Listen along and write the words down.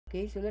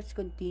Okay, so let's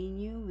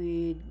continue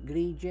with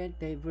gradient,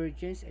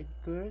 divergence, and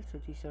curl. So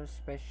these are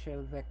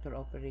special vector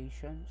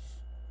operations.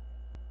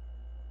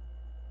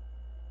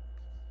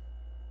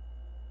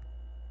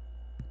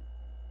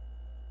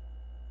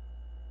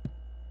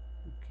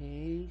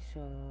 Okay,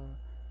 so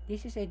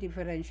this is a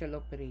differential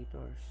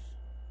operators,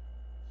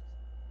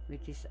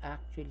 which is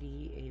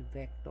actually a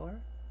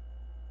vector.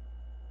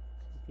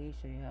 Okay,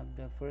 so you have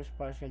the first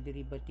partial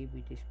derivative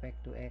with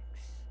respect to x,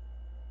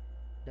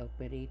 the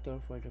operator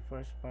for the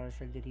first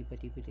partial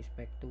derivative with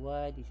respect to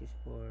y. This is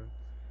for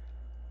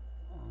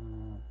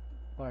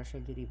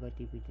partial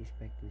derivative with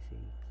respect to z.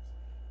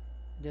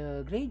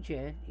 The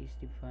gradient is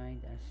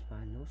defined as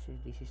follows. So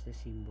this is the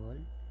symbol.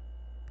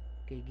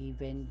 Okay,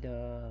 given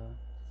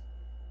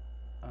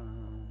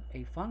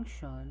a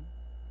function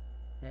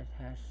that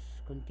has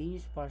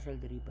continuous partial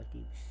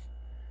derivatives.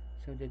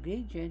 So the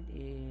gradient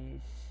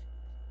is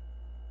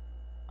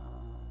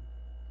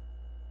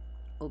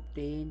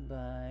obtained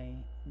by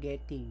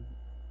getting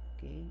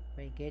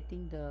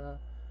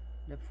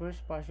the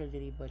first partial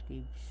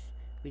derivatives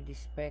with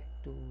respect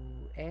to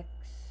x,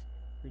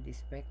 with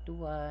respect to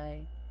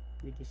y,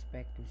 with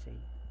respect to z.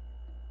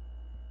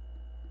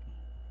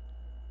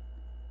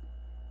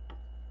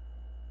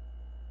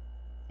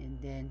 And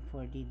then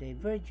for the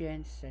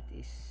divergence, that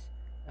is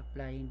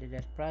applying the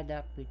dot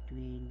product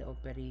between the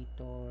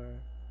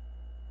operator,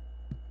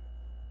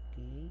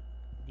 okay,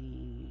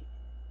 the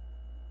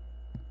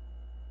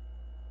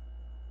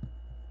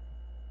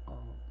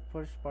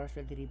first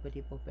partial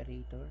derivative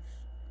operators,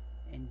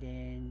 and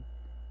then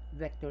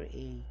vector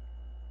A.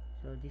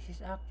 So this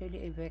is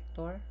actually a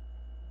vector,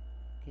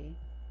 okay,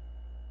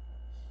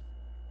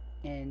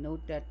 and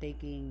note that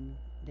taking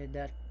the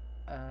dot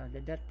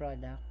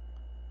product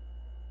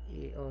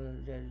or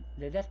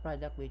the dot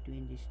product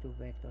between these two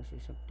vectors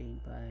is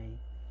obtained by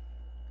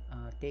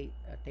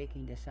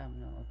taking the sum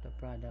of the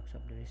products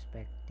of the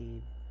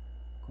respective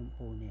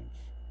components.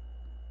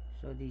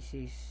 So this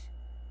is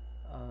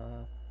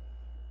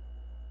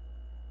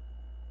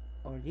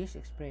or this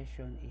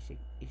expression is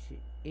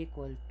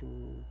equal to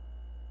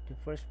the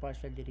first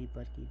partial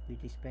derivative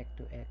with respect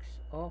to x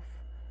of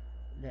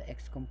the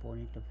x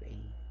component of A.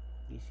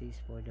 This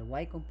is for the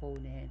y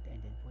component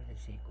and then for the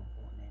z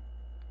component.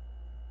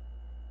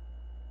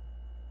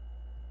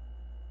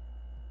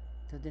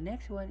 So the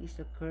next one is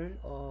the curl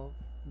of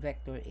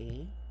vector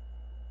A.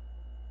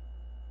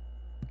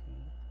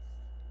 Okay.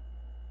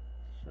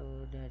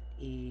 So that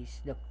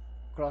is the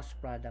cross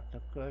product.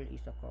 The curl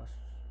is the cross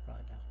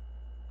product.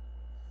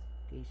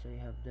 Okay, so you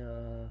have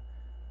the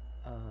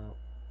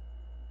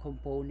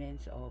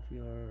components of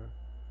your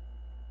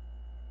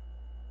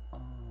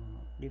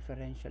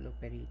differential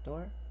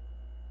operator,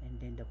 and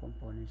then the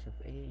components of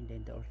A, and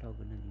then the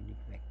orthogonal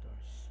unit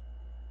vectors.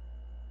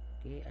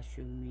 Okay,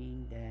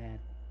 assuming that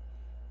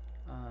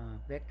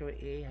vector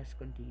A has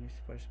continuous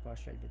first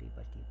partial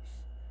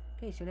derivatives.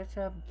 Okay, so let's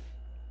have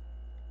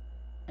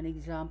an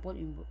example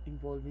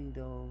involving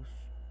those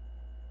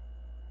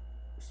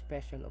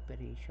special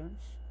operations.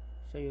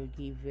 So you're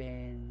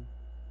given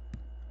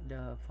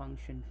the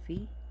function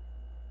phi,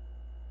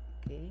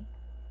 okay,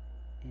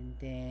 and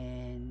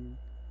then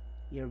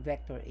your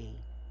vector A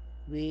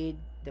with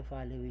the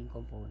following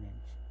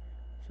components.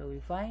 So we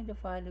find the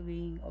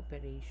following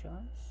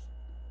operations,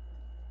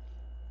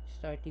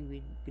 starting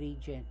with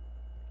gradient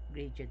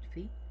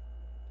phi.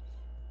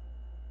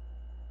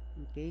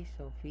 Okay,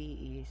 so phi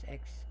is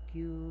x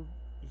cubed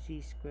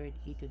z squared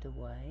e to the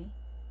y.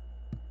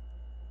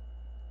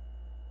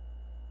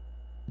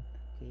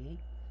 Okay,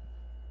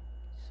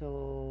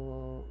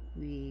 so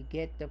we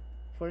get the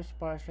first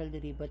partial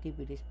derivative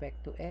with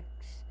respect to x.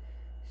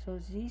 So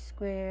z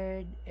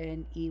squared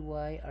and ey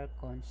are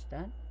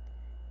constant,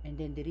 and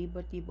then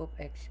derivative of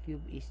x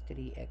cubed is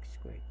 3x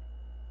squared.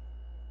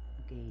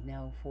 Okay,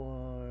 now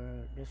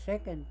for the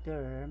second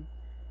term,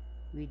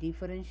 we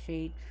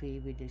differentiate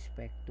phi with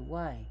respect to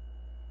y.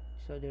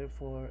 So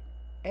therefore,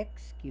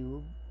 x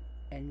cubed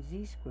and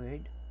z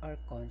squared are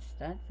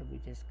constant, so we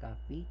just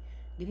copy.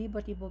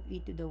 Derivative of e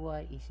to the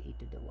y is e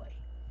to the y.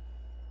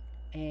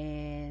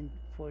 And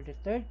for the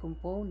third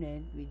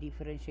component, we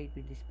differentiate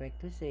with respect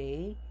to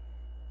z.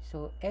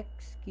 So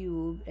x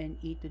cubed and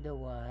e to the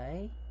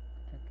y,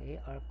 okay,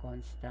 are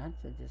constant,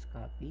 so just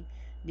copy.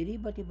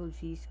 Derivative of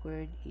z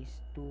squared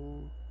is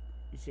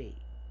 2z.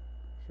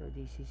 So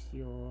this is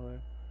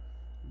your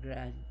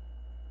grad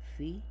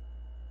phi,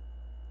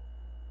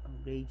 or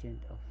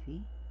gradient of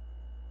phi.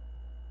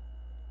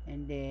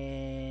 And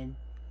then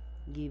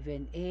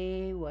given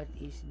A, what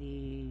is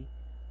the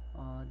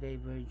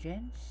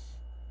divergence?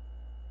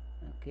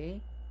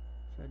 Okay,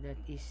 so that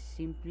is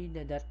simply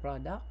the dot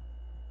product.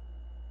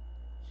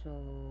 So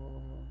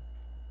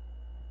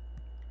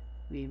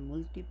we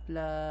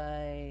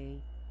multiply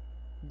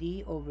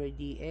d over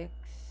dx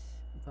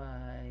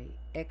by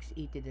x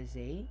e to the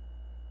z,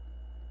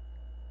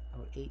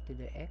 or a to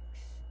the x,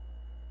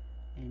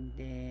 and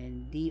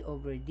then d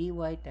over dy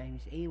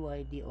times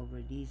ay, d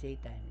over dz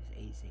times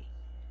az.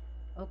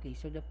 Okay,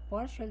 so the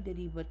partial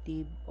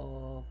derivative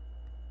of,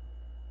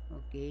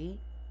 okay,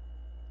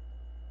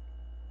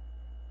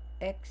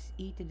 x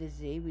e to the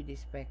z with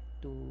respect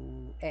to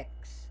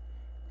x.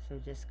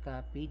 So just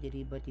copy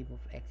derivative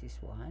of x is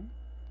 1.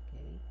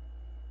 Okay.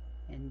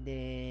 And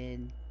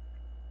then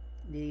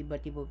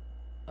derivative of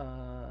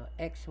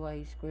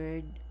xy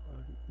squared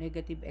or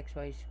negative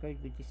xy squared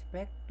with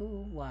respect to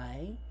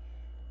y.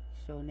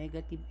 So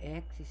negative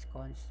x is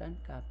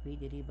constant, copy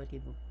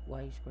derivative of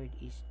y squared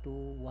is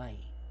 2y.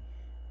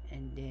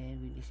 And then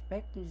with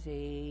respect to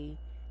z,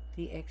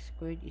 3x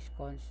squared is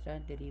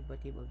constant,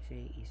 derivative of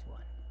z is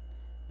 1.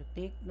 So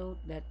take note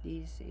that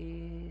this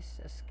is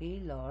a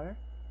scalar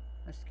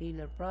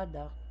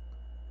product,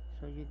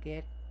 so you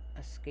get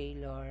a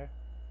scalar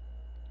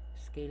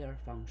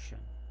function.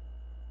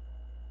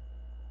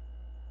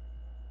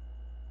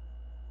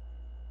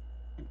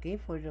 Okay,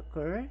 for the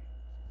curl,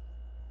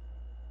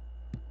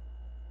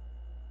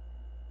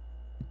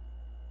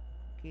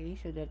 okay,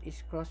 so that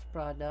is cross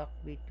product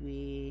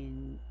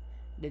between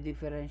the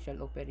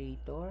differential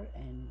operator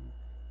and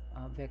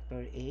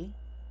vector A.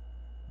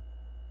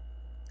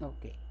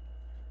 Okay,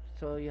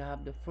 so you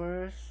have the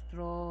first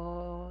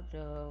row,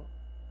 the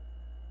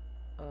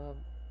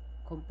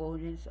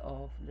components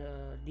of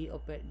the D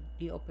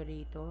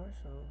operators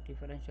or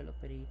differential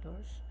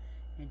operators,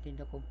 and then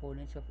the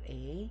components of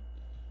A.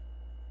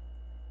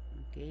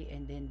 Okay,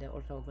 and then the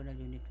orthogonal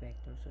unit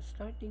vector. So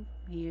starting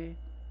from here,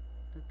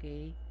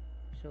 okay,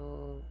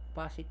 so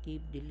positive,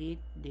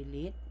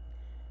 delete.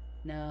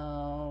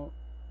 Now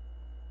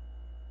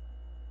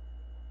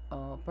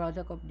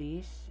product of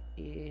this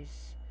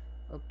is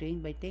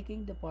obtained by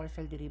taking the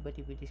partial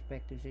derivative with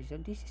respect to z. So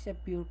this is a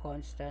pure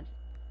constant.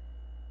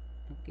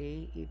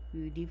 Okay, if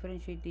you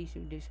differentiate this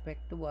with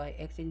respect to y,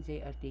 x and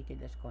z are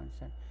treated as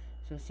constant.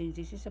 So since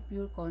this is a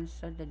pure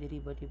constant, the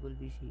derivative will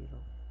be 0.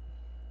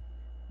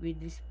 With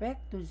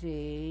respect to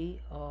z,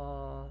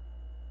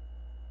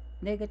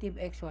 negative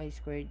xy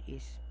squared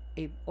is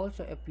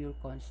also a pure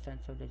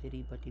constant, so the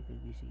derivative will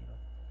be 0.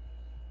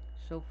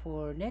 So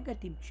for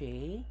negative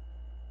j,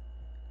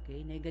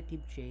 okay,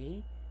 negative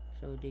j,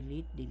 so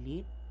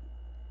delete.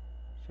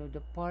 So the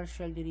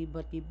partial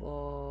derivative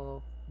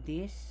of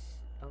this,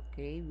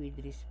 okay, with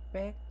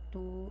respect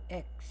to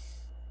x,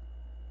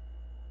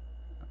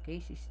 okay,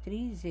 so is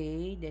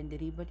 3z, then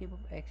derivative of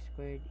x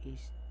squared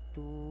is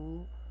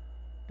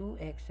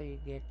 2x, so you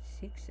get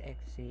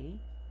 6xz.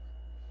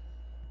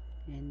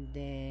 And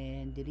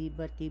then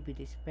derivative with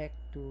respect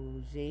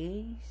to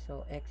z,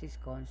 so x is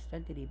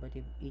constant,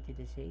 derivative e to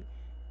the z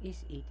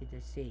is e to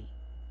the z.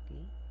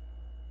 Okay,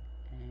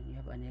 and you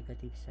have a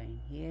negative sign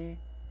here.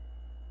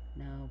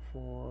 Now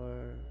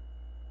for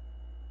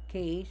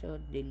k, so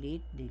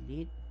delete,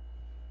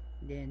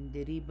 then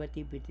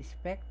derivative with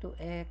respect to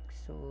x,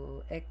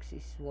 so x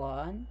is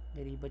 1,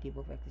 derivative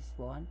of x is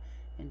 1,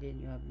 and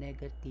then you have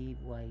negative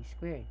y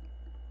squared,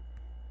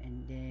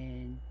 and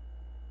then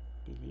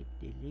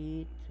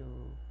delete, so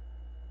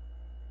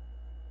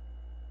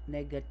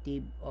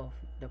negative of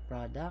the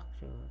product,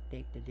 so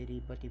take the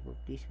derivative of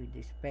this with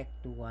respect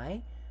to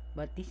y,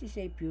 but this is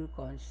a pure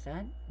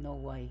constant, no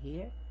y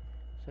here,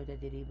 so the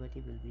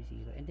derivative will be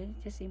 0, and then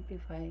just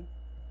simplify.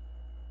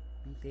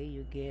 Okay,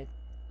 you get,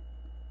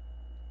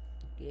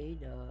 okay,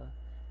 the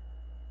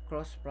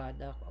cross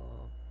product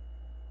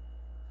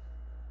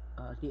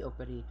of the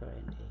operator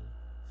and a.